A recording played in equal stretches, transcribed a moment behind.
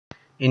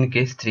in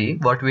case 3,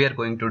 what we are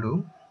going to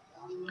do,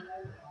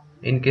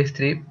 in case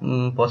 3,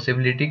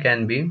 possibility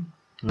can be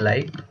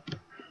like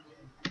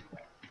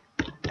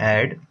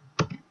add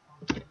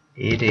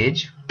a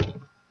range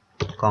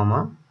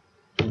comma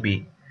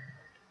b,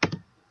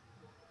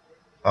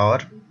 or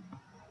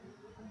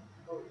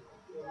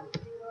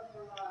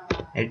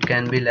it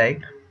can be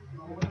like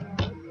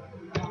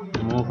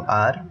move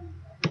r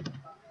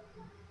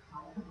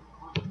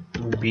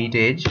b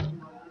range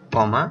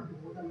comma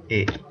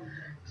a.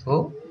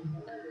 So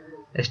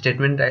a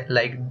statement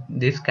like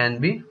this can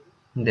be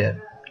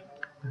there.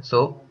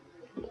 So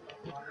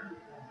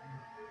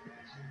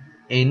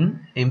in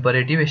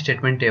imperative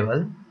statement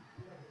table,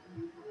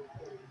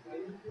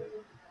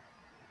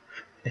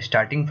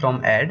 starting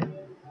from add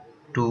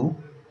to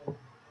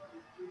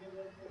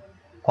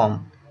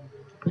com,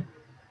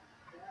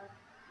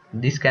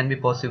 this can be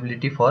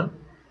possibility for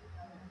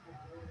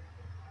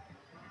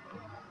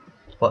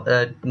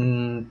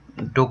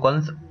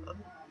tokens,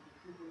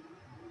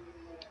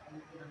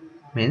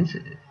 means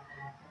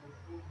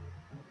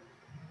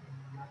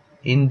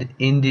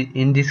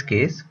in this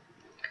case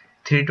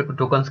 3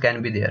 tokens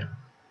can be there.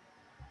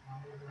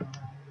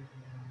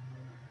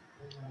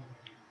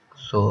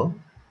 So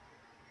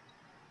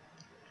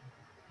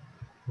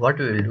what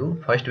we will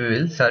do, first we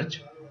will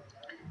search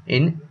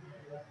in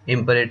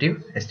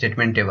imperative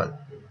statement table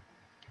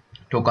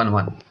token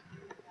 1.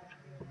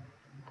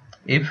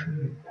 If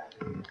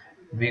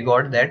we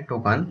got that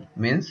token,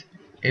 means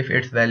if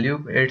its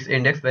value, its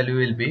index value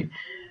will be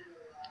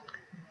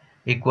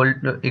equal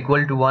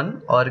to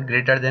 1 or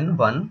greater than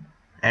 1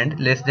 and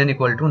less than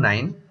equal to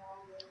 9,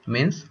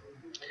 means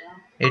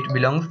it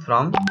belongs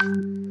from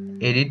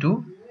array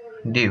to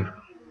div.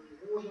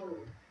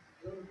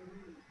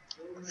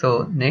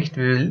 So next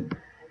we will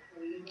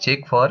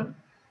check for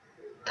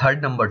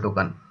third number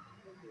token,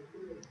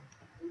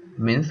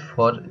 means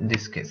for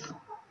this case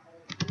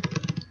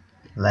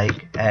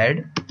like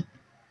add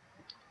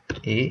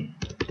a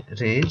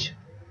range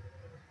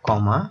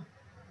comma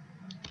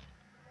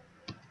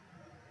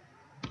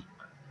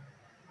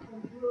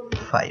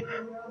 5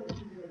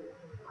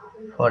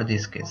 for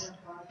this case.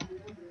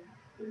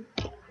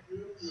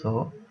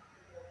 So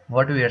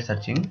what we are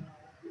searching,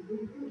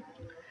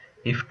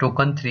 if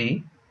token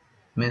 3,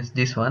 means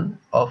this one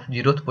of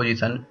 0th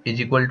position, is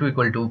equal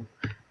to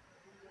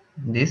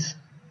this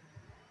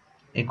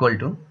equal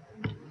to,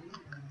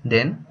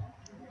 then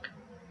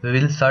we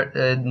will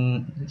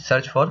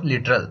search for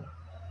literal,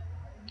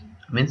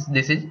 means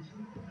this is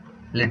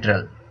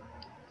literal.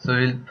 So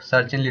we will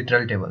search in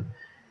literal table.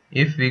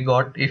 If we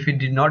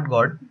did not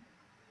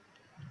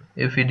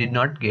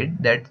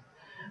get that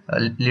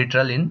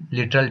literal in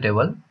literal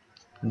table,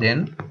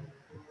 then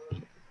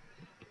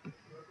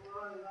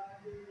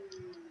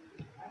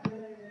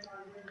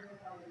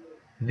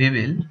we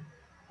will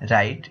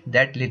write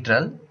that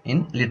literal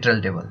in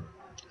literal table.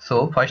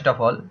 So first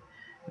of all,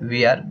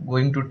 we are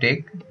going to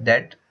take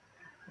that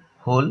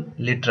whole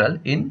literal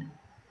in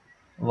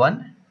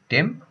one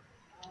temp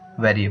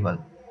variable.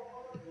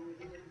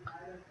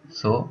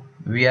 So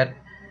we are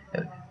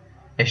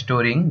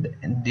storing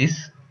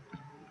this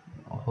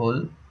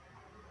whole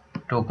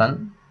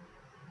token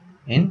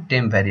in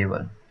temp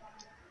variable.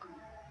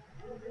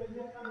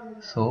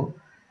 So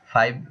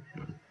 5,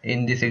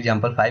 in this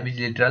example 5 is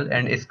literal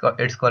and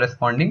its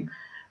corresponding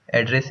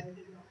address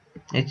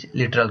is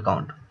literal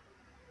count,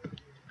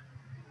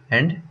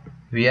 and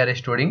we are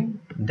storing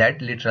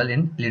that literal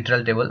in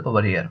literal table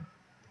over here.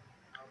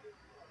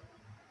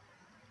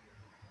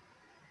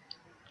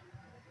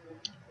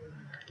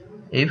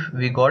 If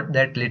we got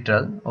that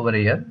literal over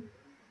here,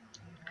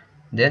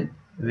 then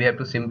we have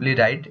to simply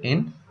write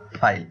in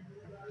file,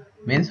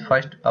 means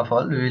first of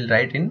all we will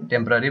write in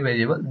temporary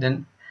variable,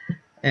 then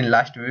in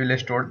last we will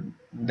store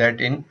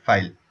that in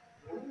file.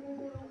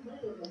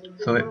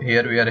 So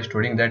here we are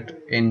storing that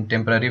in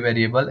temporary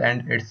variable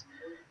and its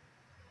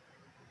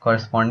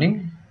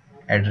corresponding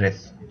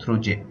address through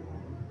J.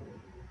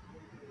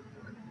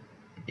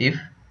 If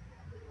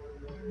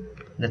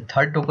the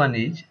third token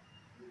is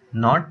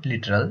not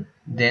literal,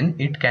 then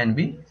it can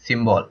be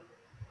symbol.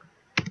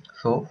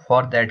 So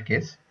for that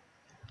case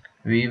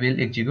we will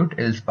execute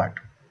else part.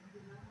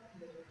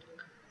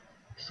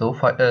 So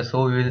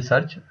we will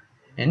search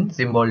in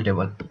symbol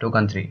table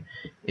token 3.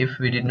 If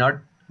we did not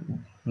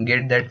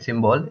get that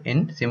symbol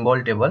in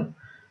symbol table,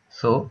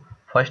 so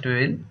first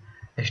we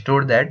will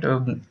store that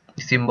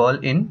symbol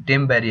in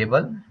temp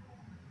variable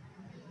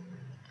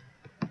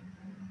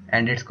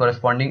and its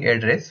corresponding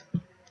address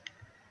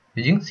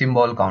using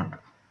symbol count.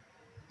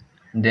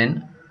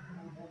 Then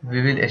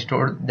we will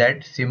store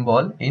that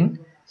symbol in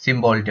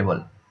symbol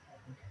table.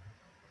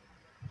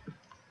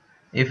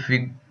 If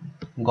we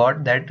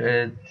got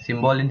that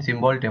symbol in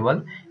symbol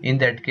table, in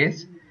that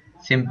case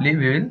simply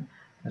we will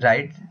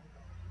write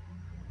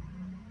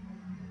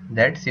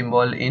that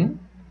symbol in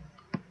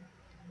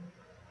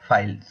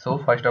file. So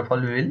first of all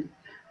we will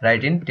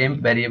write in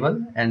temp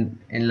variable and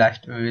in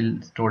last we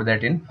will store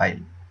that in file.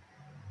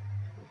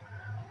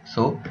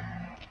 So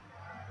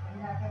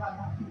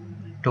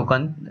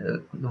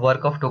token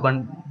work of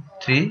token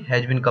 3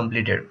 has been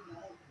completed.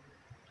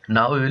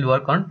 Now we will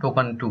work on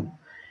token 2.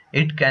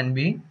 It can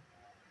be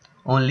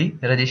only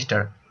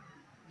registered.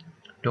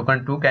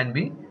 Token 2 can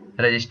be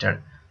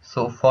registered.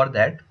 So for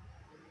that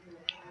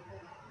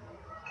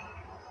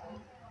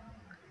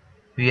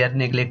we are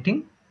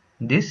neglecting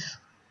this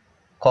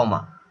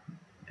comma,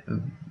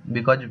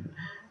 because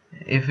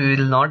if we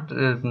will not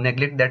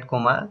neglect that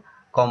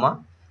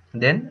comma,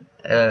 then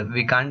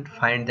we can't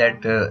find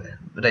that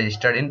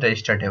registered in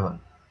register table.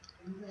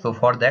 So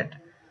for that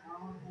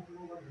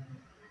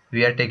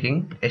we are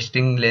taking a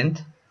string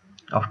length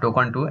of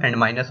token 2 and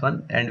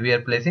 -1, and we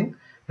are placing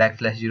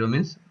 \0,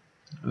 means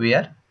we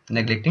are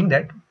neglecting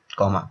that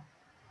comma.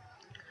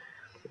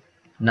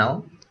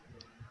 Now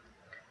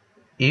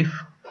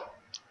if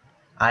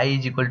I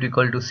is equal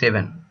to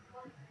 7,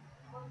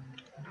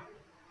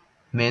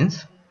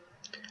 means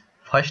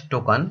first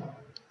token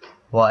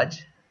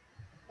was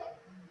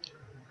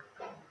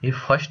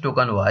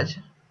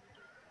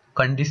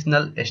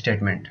conditional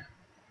statement.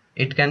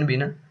 It can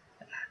be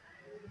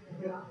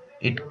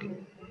it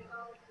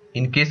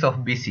in case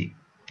of BC,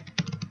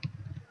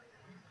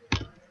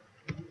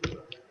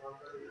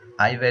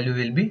 I value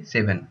will be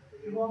 7.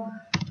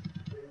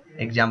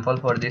 Example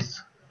for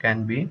this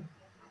can be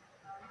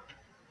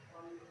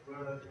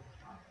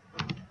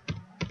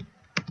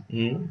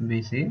A,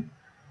 B, C,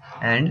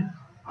 and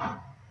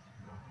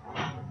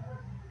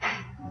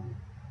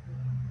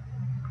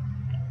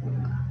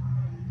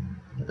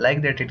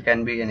like that. It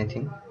can be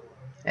anything,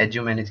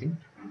 assume anything.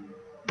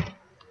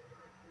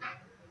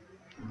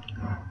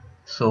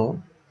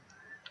 So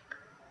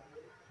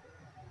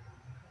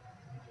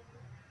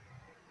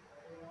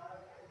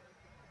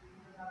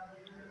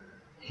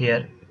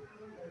here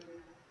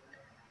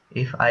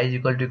if I is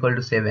equal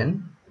to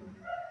 7,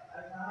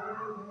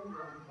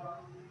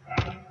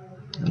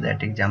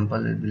 that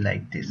example will be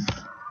like this.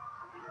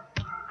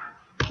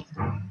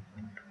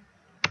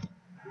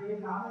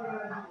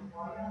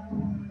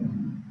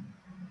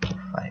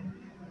 5,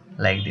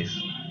 like this.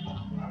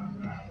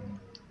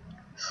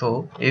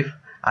 So if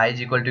I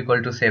is equal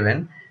to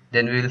 7,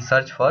 then we will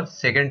search for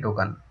second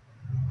token.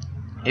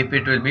 If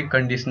it will be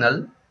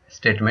conditional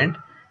statement,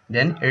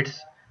 then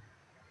its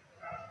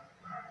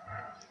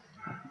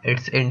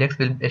index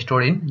will be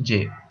stored in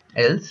J,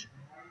 else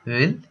we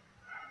will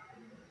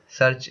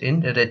search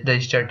in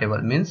register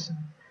table. Means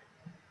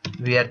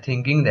we are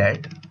thinking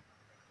that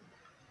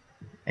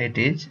it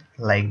is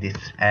like this: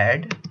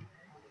 add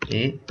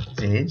A,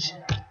 reg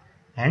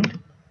and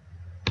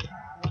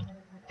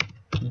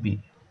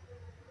B.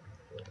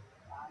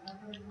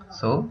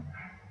 So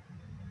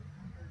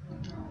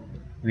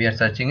we are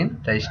searching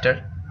in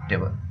register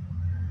table,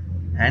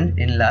 and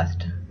in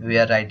last we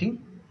are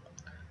writing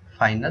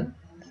final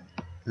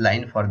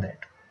line for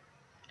that.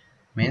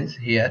 Means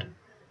here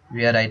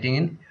we are writing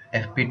in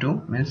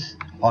fp2, means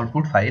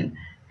output file,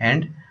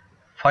 and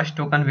first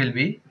token will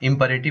be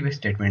imperative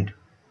statement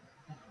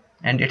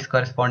and its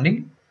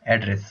corresponding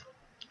address,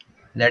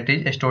 that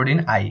is stored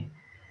in I,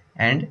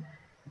 and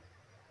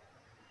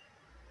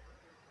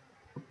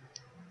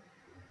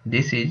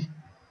this is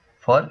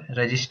for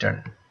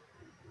registered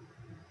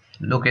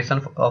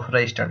location of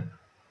registered,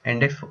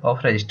 index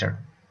of registered.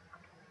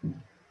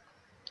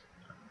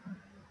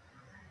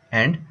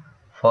 And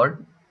for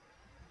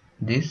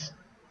this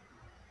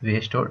we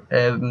stored,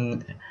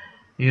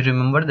 you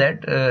remember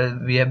that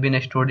we have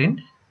been stored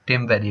in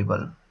temp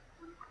variable,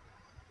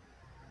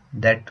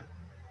 that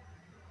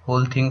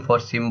whole thing for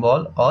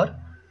symbol or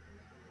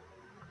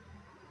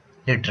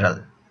literal.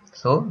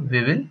 So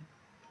we will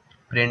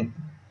print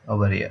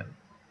over here,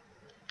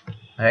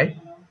 right?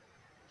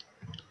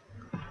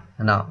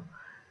 Now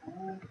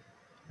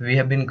we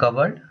have been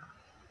covered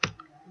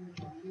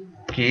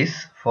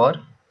case for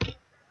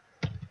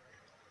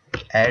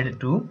add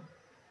to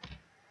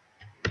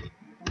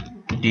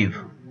div.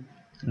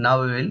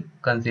 Now we will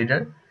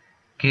consider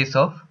case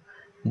of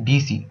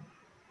DC,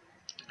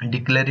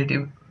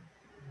 declarative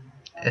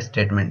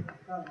statement.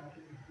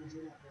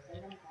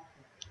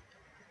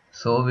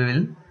 So we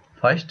will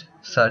first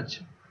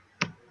search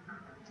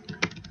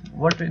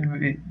what will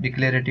be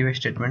declarative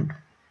statement,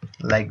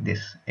 like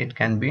this. It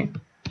can be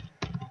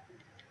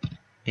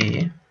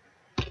A,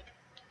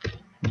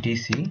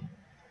 DC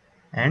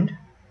and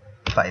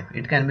 5.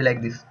 It can be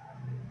like this.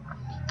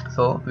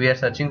 So we are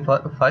searching for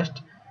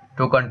first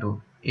token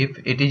 2. If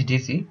it is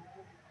DC,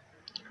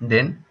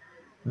 then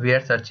we are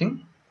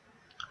searching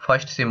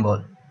first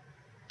symbol,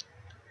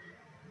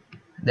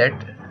 that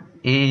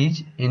A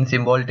is in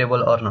symbol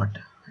table or not.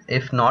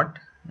 If not,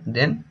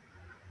 then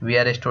we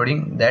are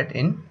storing that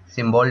in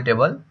symbol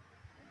table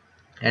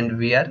and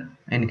we are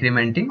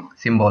incrementing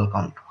symbol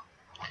count,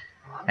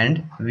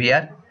 and we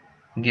are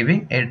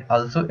giving it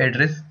also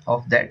address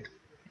of that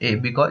A,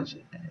 because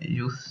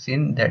you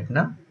seen that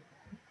na,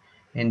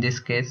 in this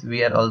case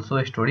we are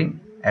also storing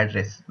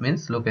address,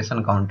 means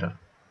location counter.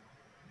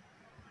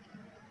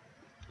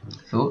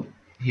 So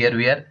here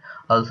we are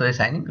also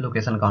assigning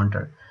location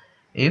counter.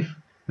 If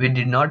we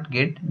did not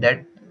get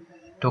that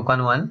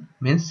token 1,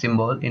 means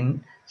symbol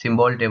in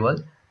symbol table,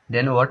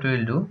 then what we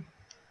will do,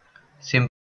 simple